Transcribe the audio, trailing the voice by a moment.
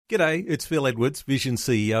G'day, it's Phil Edwards, Vision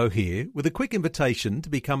CEO here, with a quick invitation to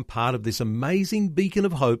become part of this amazing beacon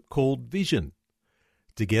of hope called Vision.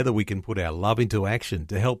 Together we can put our love into action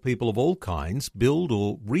to help people of all kinds build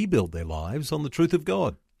or rebuild their lives on the truth of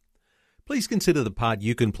God. Please consider the part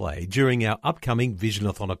you can play during our upcoming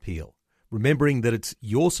Visionathon appeal, remembering that it's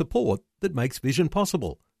your support that makes Vision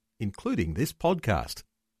possible, including this podcast.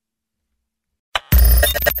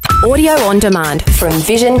 Audio on demand from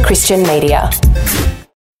Vision Christian Media.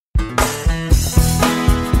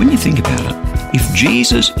 When you think about it, if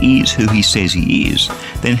Jesus is who he says he is,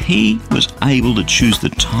 then he was able to choose the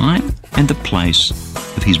time and the place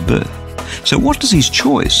of his birth. So what does his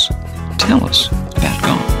choice tell us about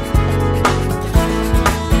God?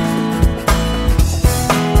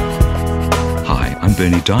 Hi, I'm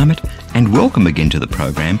Bernie Diamond, and welcome again to the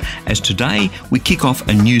program as today we kick off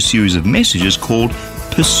a new series of messages called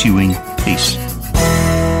Pursuing Peace.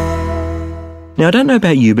 Now, I don't know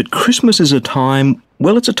about you, but Christmas is a time,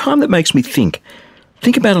 well, it's a time that makes me think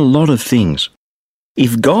about a lot of things.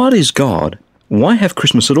 If God is God, why have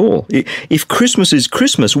Christmas at all? If Christmas is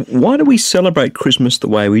Christmas, why do we celebrate Christmas the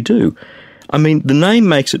way we do? I mean, the name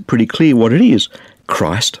makes it pretty clear what it is,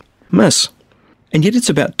 Christmas. And yet it's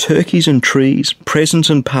about turkeys and trees, presents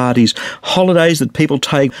and parties, holidays that people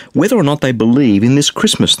take, whether or not they believe in this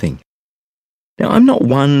Christmas thing. Now, I'm not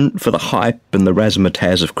one for the hype and the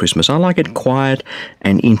razzmatazz of Christmas. I like it quiet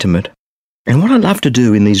and intimate. And what I love to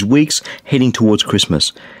do in these weeks heading towards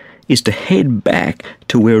Christmas is to head back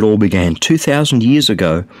to where it all began 2,000 years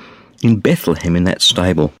ago in Bethlehem in that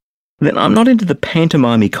stable. Then I'm not into the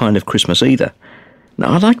pantomime kind of Christmas either.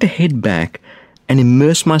 Now, I like to head back and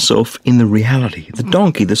immerse myself in the reality, the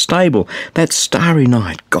donkey, the stable, that starry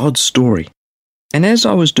night, God's story. And as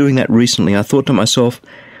I was doing that recently, I thought to myself,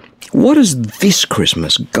 what does this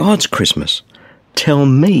Christmas, God's Christmas, tell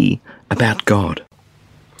me about God?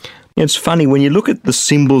 It's funny, when you look at the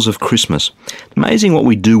symbols of Christmas, amazing what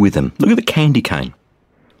we do with them. Look at the candy cane.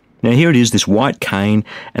 Now here it is, this white cane,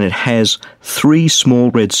 and it has 3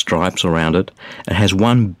 small red stripes around it. It has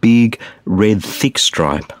one big red thick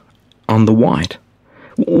stripe on the white.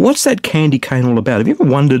 What's that candy cane all about? Have you ever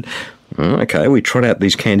wondered, okay, we trot out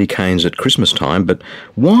these candy canes at Christmas time, but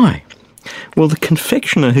why? Well, the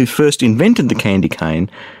confectioner who first invented the candy cane,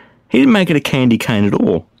 he didn't make it a candy cane at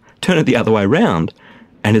all. Turn it the other way round,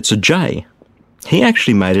 and it's a J. He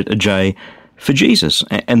actually made it a J for Jesus,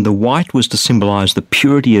 and the white was to symbolise the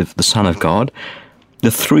purity of the Son of God.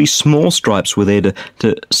 The 3 small stripes were there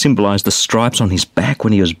to symbolise the stripes on his back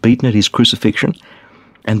when he was beaten at his crucifixion,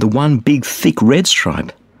 and the one big thick red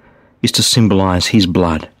stripe is to symbolise his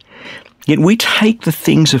blood. Yet we take the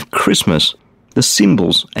things of Christmas, the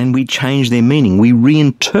symbols, and we change their meaning. We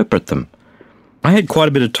reinterpret them. I had quite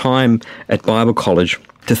a bit of time at Bible college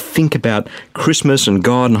to think about Christmas and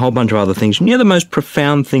God and a whole bunch of other things. And you know the most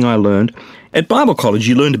profound thing I learned? At Bible college,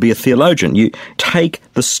 you learn to be a theologian. You take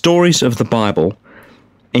the stories of the Bible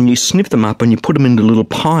and you snip them up and you put them into little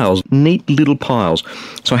piles, neat little piles.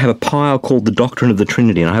 So I have a pile called the Doctrine of the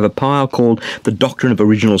Trinity, and I have a pile called the Doctrine of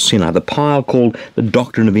Original Sin. I have a pile called the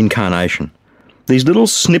Doctrine of Incarnation. These little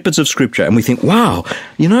snippets of Scripture, and we think, wow,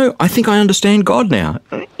 I think I understand God now.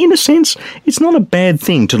 In a sense, it's not a bad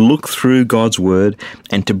thing to look through God's Word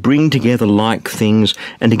and to bring together like things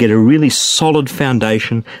and to get a really solid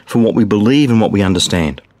foundation for what we believe and what we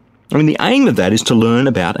understand. I mean, the aim of that is to learn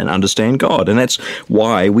about and understand God, and that's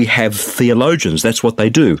why we have theologians. That's what they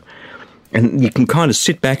do. And you can kind of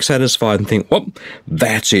sit back satisfied and think, well,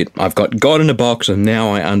 that's it. I've got God in a box and now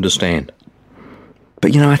I understand.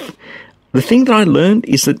 But, the thing that I learned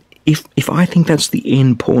is that if I think that's the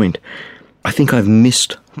end point, I think I've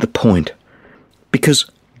missed the point. Because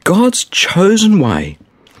God's chosen way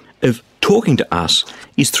of talking to us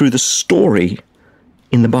is through the story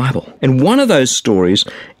in the Bible. And one of those stories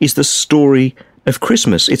is the story of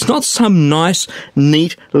Christmas. It's not some nice,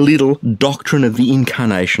 neat little doctrine of the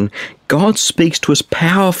incarnation. God speaks to us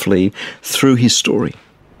powerfully through his story.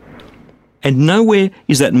 And nowhere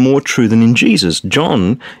is that more true than in Jesus.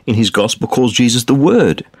 John, in his gospel, calls Jesus the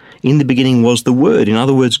Word. In the beginning was the Word. In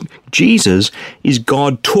other words, Jesus is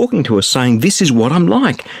God talking to us, saying, this is what I'm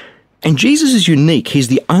like. And Jesus is unique. He's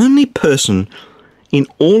the only person in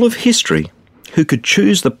all of history who could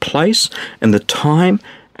choose the place and the time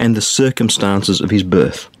and the circumstances of his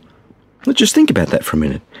birth. Let's just think about that for a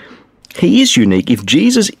minute. He is unique. If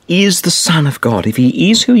Jesus is the Son of God, if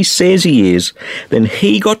he is who he says he is, then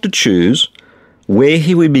he got to choose where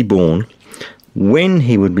he would be born, when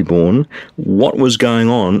he would be born, what was going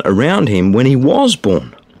on around him when he was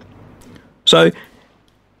born. So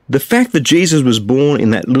The fact that Jesus was born in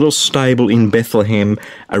that little stable in Bethlehem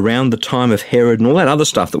around the time of Herod and all that other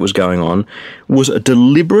stuff that was going on was a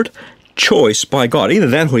deliberate choice by God. Either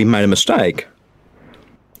that or he made a mistake.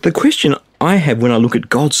 The question I have when I look at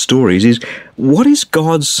God's stories is, what is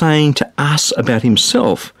God saying to us about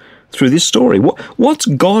himself through this story? What's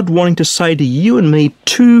God wanting to say to you and me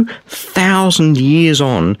 2,000 years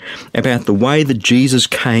on about the way that Jesus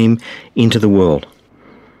came into the world?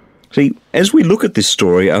 See, as we look at this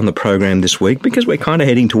story on the program this week, because we're kind of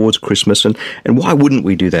heading towards Christmas, and why wouldn't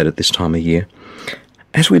we do that at this time of year?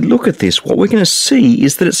 As we look at this, what we're going to see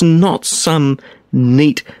is that it's not some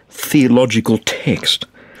neat theological text,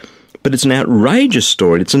 but it's an outrageous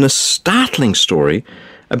story. It's a startling story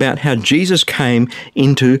about how Jesus came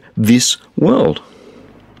into this world.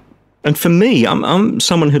 And for me, I'm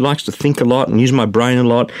someone who likes to think a lot and use my brain a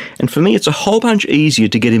lot, and for me it's a whole bunch easier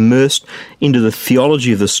to get immersed into the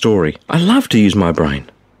theology of the story. I love to use my brain.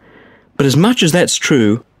 But as much as that's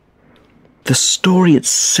true, the story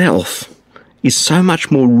itself is so much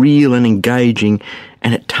more real and engaging,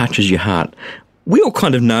 and it touches your heart. We all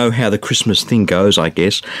kind of know how the Christmas thing goes, I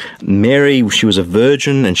guess. Mary, she was a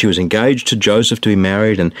virgin and she was engaged to Joseph to be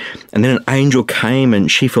married, and then an angel came and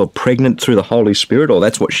she fell pregnant through the Holy Spirit, or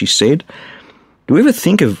that's what she said. Do we ever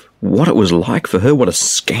think of what it was like for her, what a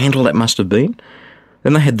scandal that must have been?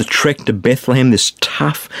 Then they had the trek to Bethlehem, this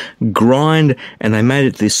tough grind, and they made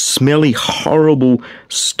it this smelly, horrible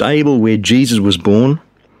stable where Jesus was born.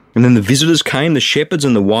 And then the visitors came, the shepherds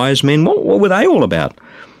and the wise men. What were they all about?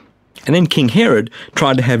 And then King Herod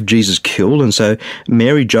tried to have Jesus killed, and so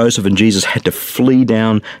Mary, Joseph and Jesus had to flee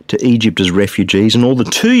down to Egypt as refugees, and all the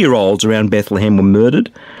 2-year-olds around Bethlehem were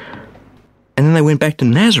murdered. And then they went back to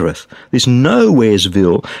Nazareth, this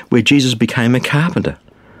nowheresville where Jesus became a carpenter.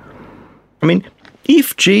 I mean,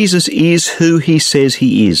 if Jesus is who he says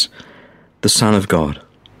he is, the Son of God,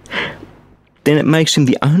 then it makes him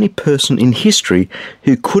the only person in history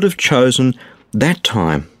who could have chosen that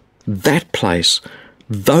time, that place,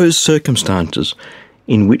 those circumstances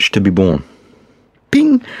in which to be born.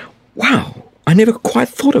 Bing! Wow! I never quite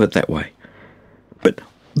thought of it that way. But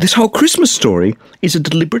this whole Christmas story is a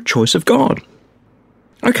deliberate choice of God.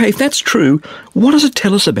 Okay, if that's true, what does it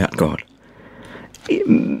tell us about God?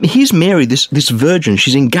 Here's Mary, this virgin.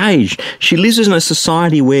 She's engaged. She lives in a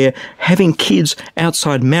society where having kids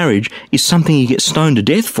outside marriage is something you get stoned to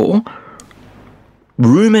death for.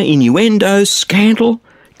 Rumour, innuendo, scandal.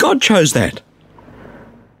 God chose that.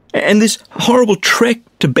 And this horrible trek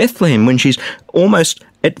to Bethlehem when she's almost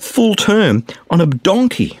at full term on a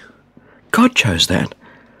donkey. God chose that.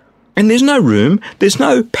 And there's no room, there's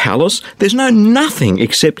no palace, there's no nothing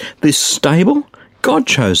except this stable. God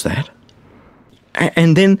chose that.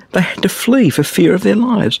 And then they had to flee for fear of their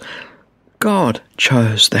lives. God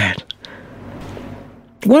chose that.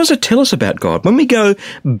 What does it tell us about God? When we go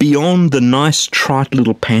beyond the nice, trite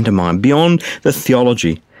little pantomime, beyond the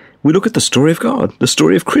theology, we look at the story of God, the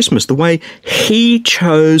story of Christmas, the way he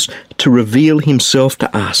chose to reveal himself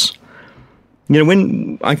to us. You know,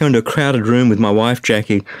 when I go into a crowded room with my wife,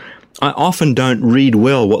 Jackie, I often don't read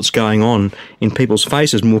well what's going on in people's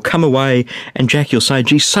faces, and we'll come away and Jackie will say,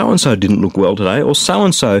 gee, so-and-so didn't look well today, or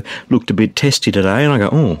so-and-so looked a bit testy today, and I go,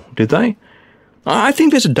 oh, did they? I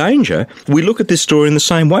think there's a danger. We look at this story in the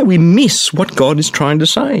same way. We miss what God is trying to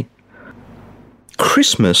say.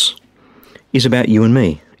 Christmas is about you and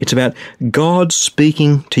me. It's about God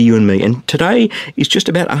speaking to you and me. And today is just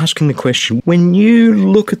about asking the question, when you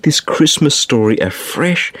look at this Christmas story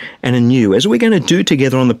afresh and anew, as we're going to do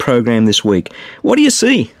together on the program this week, what do you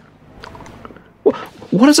see?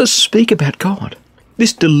 What does it speak about God?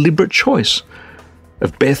 This deliberate choice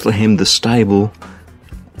of Bethlehem, the stable,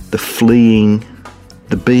 the fleeing,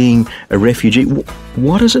 the being a refugee.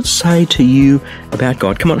 What does it say to you about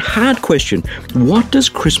God? Come on, hard question. What does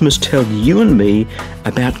Christmas tell you and me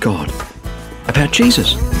about God? About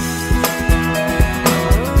Jesus?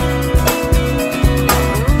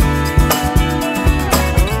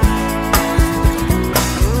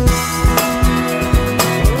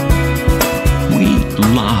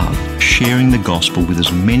 Sharing the gospel with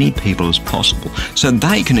as many people as possible so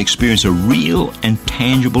they can experience a real and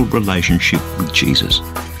tangible relationship with Jesus.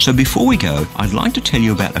 So before we go, I'd like to tell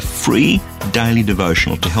you about a free daily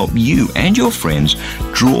devotional to help you and your friends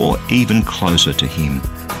draw even closer to Him.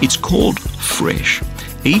 It's called Fresh.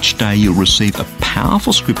 Each day you'll receive a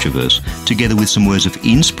powerful scripture verse together with some words of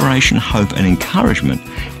inspiration, hope and encouragement.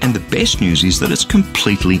 And the best news is that it's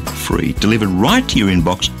completely free, delivered right to your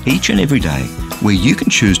inbox each and every day, where you can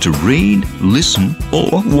choose to read, listen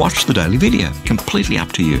or watch the daily video. Completely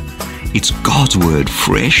up to you. It's God's Word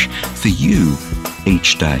fresh for you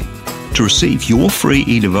each day. To receive your free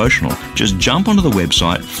e-devotional, just jump onto the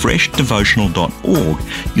website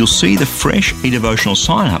freshdevotional.org. You'll see the Fresh e-devotional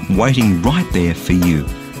sign-up waiting right there for you.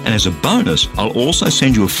 And as a bonus, I'll also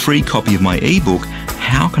send you a free copy of my ebook,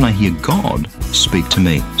 How Can I Hear God Speak to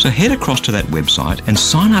Me? So head across to that website and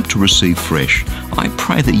sign up to receive Fresh. I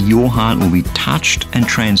pray that your heart will be touched and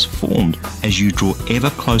transformed as you draw ever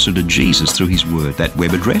closer to Jesus through His Word. That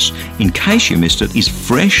web address, in case you missed it, is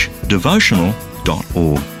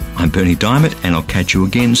freshdevotional.org. I'm Bernie Diamond, and I'll catch you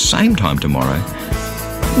again same time tomorrow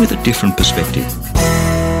with a different perspective.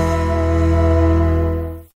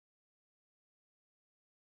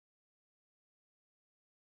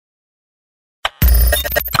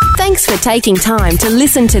 Thanks for taking time to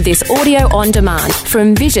listen to this audio on demand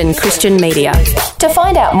from Vision Christian Media. To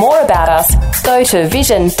find out more about us, go to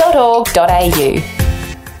vision.org.au.